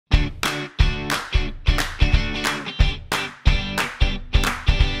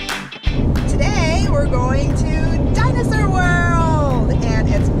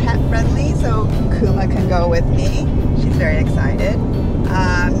excited.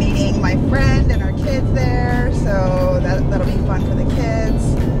 Meeting my friend and our kids there, so that'll be fun for the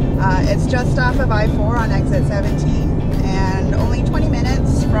kids. It's just off of I-4 on exit 17 and only 20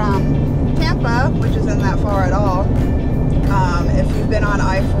 minutes from Tampa, which isn't that far at all. If you've been on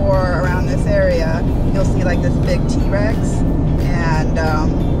I-4 around this area, you'll see like this big T-Rex, and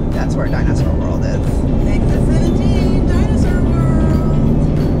that's where Dinosaur World is. Exit 17, Dinosaur World.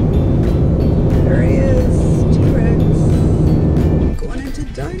 There he is, T-Rex. Going into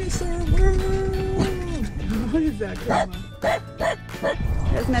Dinosaur World. What is that, Kuma?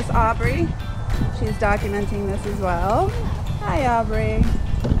 There's Miss Aubrey. She's documenting this as well. Hi, Aubrey.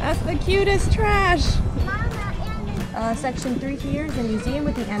 That's the cutest trash. Section 3 here is a museum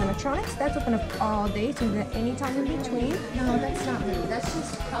with the animatronics. That's open up all day, so that any time in between. No, that's not me. That's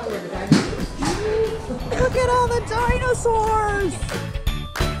just probably the dinosaurs. Look at all the dinosaurs!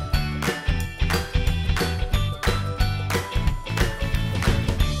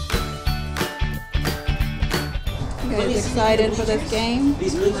 You guys excited for this game?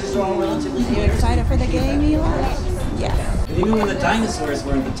 These creatures are all relatively Are you excited for the game, Eli? Yeah. Even when the dinosaurs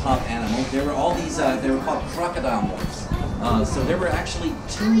were the top animal, there were all these, they were called crocodile morphs. So there were actually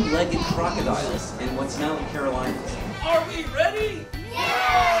two-legged crocodiles in what's now the Carolinas. Are we ready?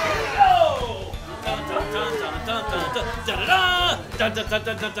 Yeah! Here we go! Dun, dun, dun, dun, dun, dun, dun, dun, dun, dun, dun,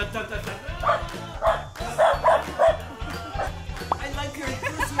 dun, dun, dun, dun, dun. I like your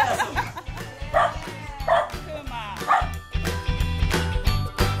enthusiasm.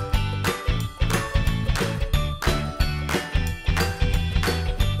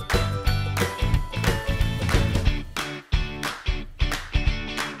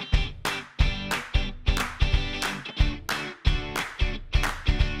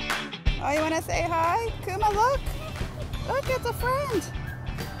 Oh, you want to say hi? Kuma, look! Look, it's a friend!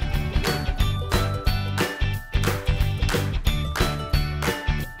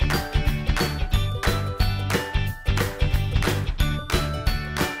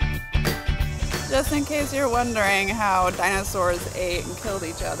 Just in case you're wondering how dinosaurs ate and killed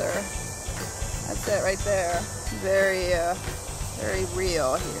each other, that's it right there. Very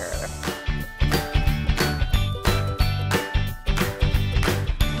real here.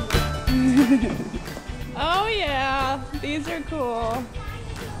 Oh yeah, these are cool.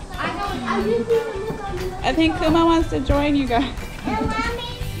 I think Kuma wants to join you guys. Do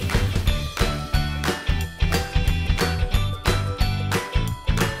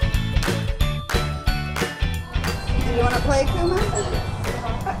you want to play, Kuma?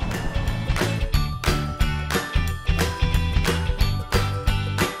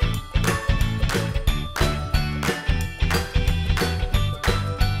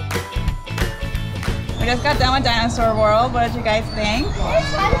 We just got done with Dinosaur World. What did you guys think? It's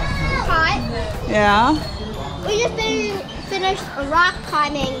hot. Yeah. We just finished a rock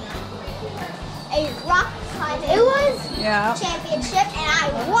climbing. It was championship, and I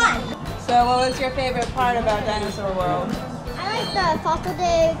won. So, what was your favorite part about Dinosaur World? I like the fossil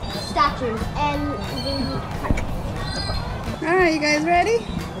dig statues and the park. All right, you guys ready?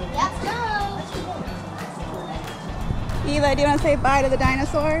 Let's go. Eli, do you want to say bye to the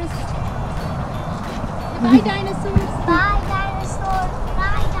dinosaurs? Bye, dinosaurs. Bye, dinosaur.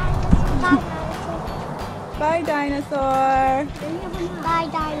 Bye, dinosaur. Bye, dinosaur. Bye,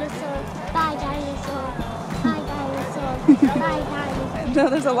 dinosaur. Bye, dinosaur. Bye, dinosaur. Bye, dinosaur. Bye, dinosaur. No,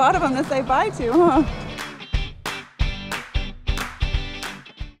 there's a lot of them to say bye to, huh?